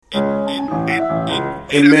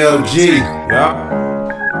MLG.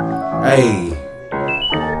 Yeah. Hey.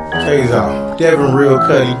 Check this out.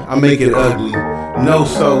 DevinRealCutty. I make it ugly.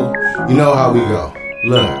 NoSow. You know how we go.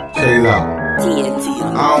 Look. Check it out.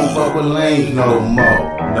 I don't fuck with lames no more.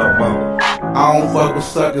 I don't fuck with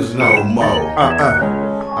suckers no more.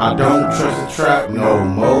 I don't trust the trap no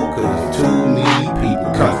more, cause too many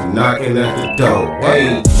people constantly knocking at the door.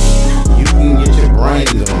 Hey, you can get your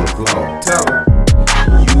brains on the floor. Tell them.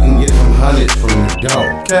 You can get some hundreds from the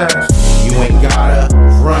door. Cash. You ain't gotta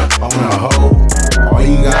front on a hoe. All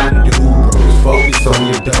you gotta do, bro, is focus on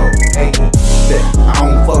your dough. Hey, I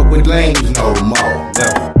don't fuck with lames no more.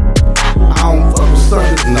 I don't fuck with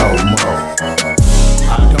suckers no more.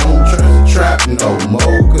 I don't trust the trap no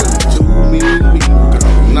more, cause too many people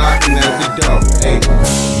come knocking at the door. Hey,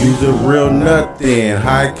 you's a real nut then,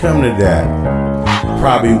 how it come to that?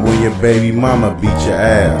 Probably when your baby mama beat your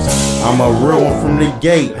ass. I'm a real one from the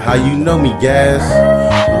gate, how you know me, gas?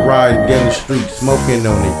 Riding down the street, smoking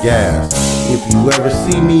on the gas. If you ever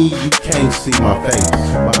see me, you can't see my face.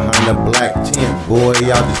 Behind the black tent, boy,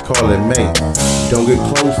 I just call it mate. Don't get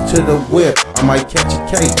close to the whip, I might catch a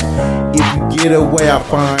case. If you get away, I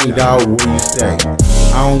find out where you stay.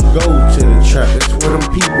 I don't go to the trap, that's where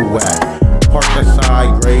them people at. Park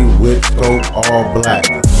outside, gray whip, scope, all black.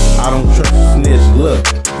 I don't trust a snitch, look,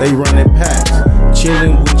 they running packs.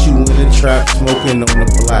 Chilling with you in the trap, smoking on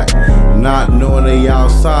the black. Not knowing they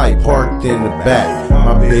outside, parked in the back.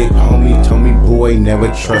 My big homie told me, boy, never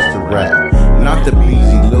trust a rat. Not the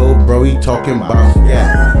beezy, little bro, he talking about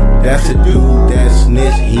scat. That's a dude, that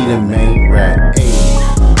snitch, he the main rat. Hey,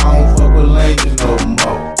 I don't fuck with lames no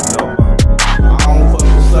more. I don't fuck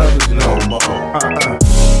with suckers no more. I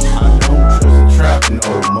don't trust the trap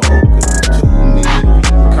no more, cause too many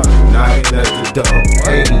people come knocking at the door.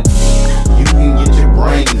 Hey, you can get your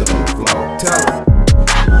brains on the floor. Tell them.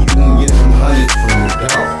 You can get some hundreds from the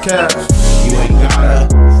door. Cash. You ain't gotta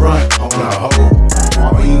front on a hoe.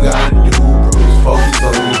 All you gotta do, bro, is focus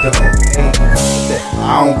on your dough. Hey,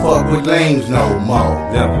 I don't fuck with lames no more.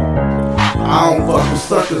 I don't fuck with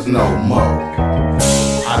suckers no more.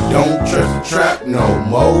 I don't trust the trap no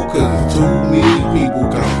more, cause too many people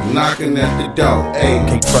come knocking at the door. Hey,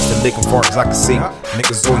 can't trust a nigga far as I can see.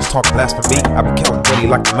 Niggas always talk blasphemy. I be counting money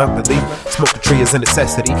like a monopoly. Smoke a tree is a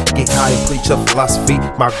necessity. Get high and preach up philosophy.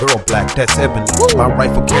 My girl black, that's ebony. My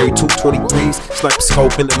rifle carry 223s. Sniper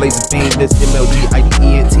scope in the laser beam. This MLG,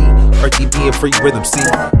 IDENT, RGB and free rhythm. See,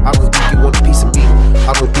 I don't think you want a piece of me.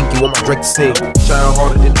 I don't think you want my Drake to sing. Shine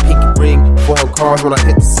harder than the pinky ring. Foreign cars when I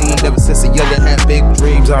hit the scene. Ever since a youngin' had big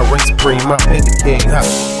dreams, I reign supreme. I been the king.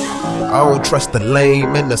 I don't trust the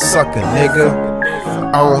lame and the sucker, nigga.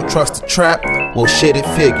 I don't trust the trap. Well, shit, it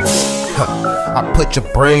figures. I put your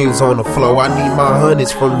brains on the floor. I need my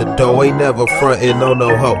hundreds from the door. Ain't never frontin' on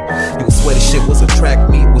no hoe. You can swear this shit was a track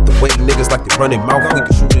meet with the way niggas like to run their mouth. We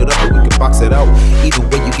can shoot it up or we can box it out. Either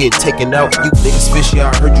way, you getting taken out. You niggas fishy,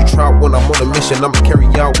 I heard you trout. When I'm on a mission, I'ma carry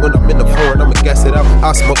out. When I'm in the foreign, I'ma gas it out.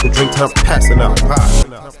 I smoke a drink time passing out.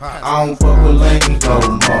 I don't fuck with lanes no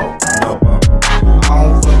more. I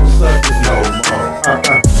don't fuck with suckers no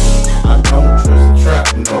more. I don't trust the trap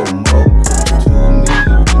no more, cause too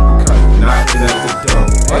many people come knocking at the door.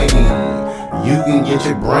 Hey, you can get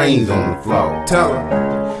your brains on the floor. Tell them.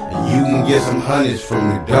 You can get some hundreds from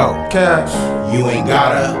the door. Cash. You ain't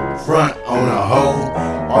gotta front on a hoe.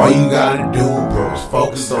 All you gotta do, bro, is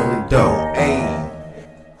focus on the dough. Hey.